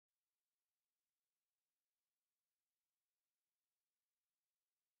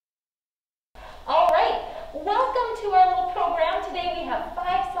to our little program. Today we have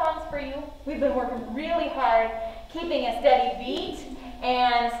 5 songs for you. We've been working really hard, keeping a steady beat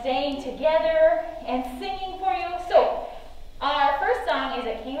and staying together and singing for you. So our first song is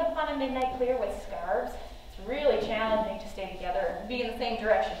It Came Upon a Midnight Clear with Scarves. It's really challenging to stay together and be in the same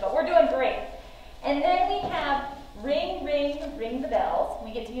direction, but we're doing great. And then we have Ring, Ring, Ring the Bells.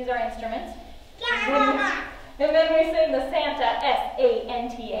 We get to use our instruments. And then we sing the Santa,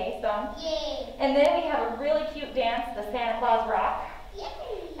 S-A-N-T-A song. Yay. And then we have a really cute dance, the Santa Claus Rock. Yay.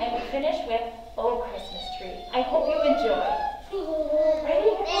 And we finish with Oh Christmas Tree. I hope you enjoy. Ready?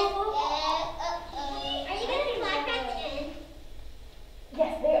 Are you going to clap at the end?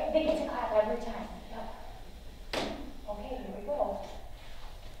 Yes, they get to clap every time. Yep. Okay, here we go.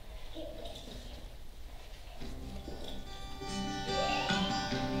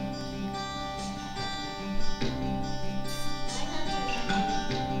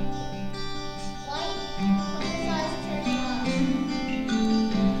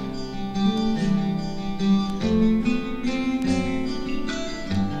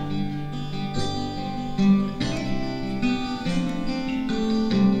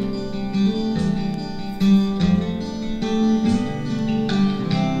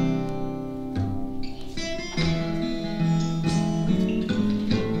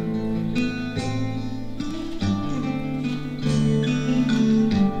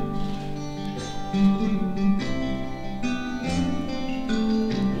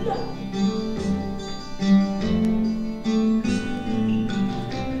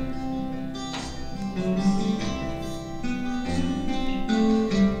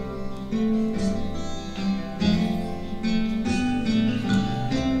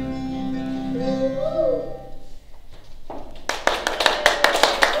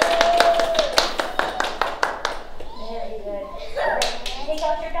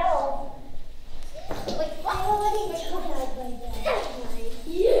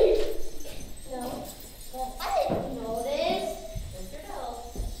 No.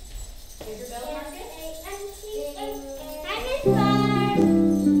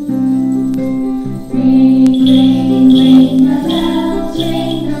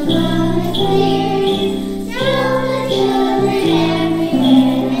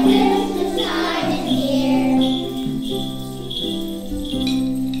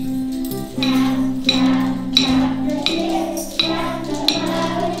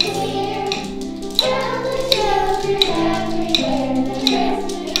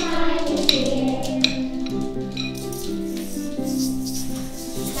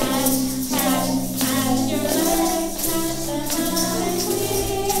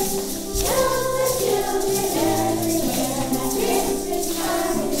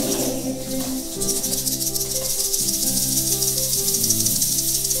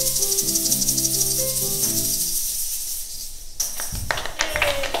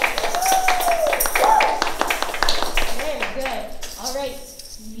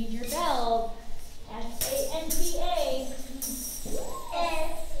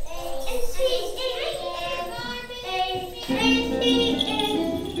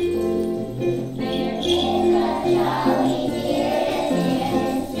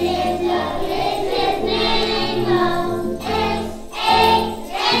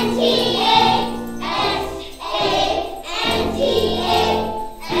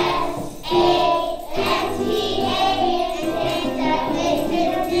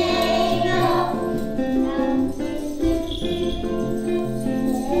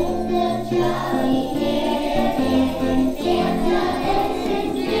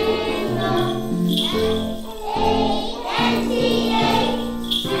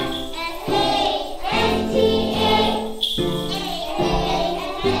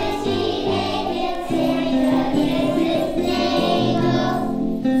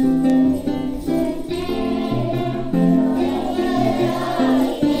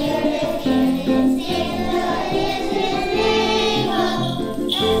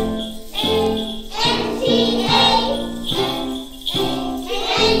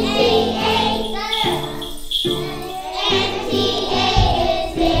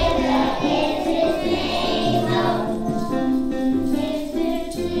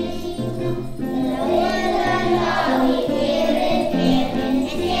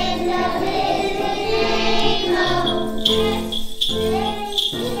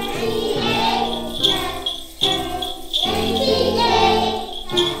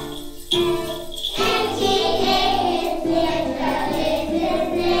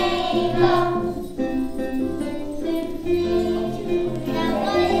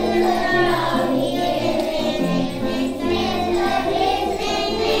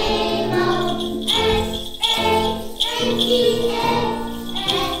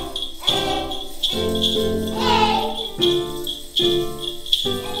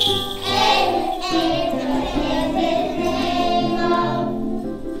 Stand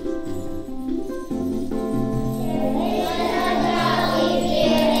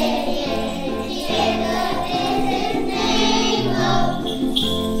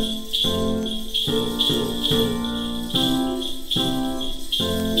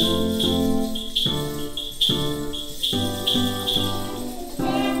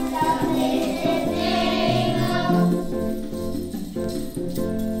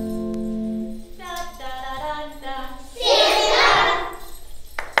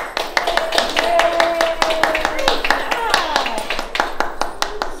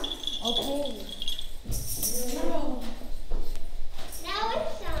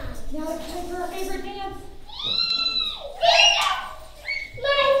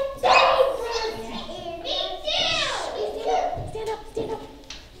up.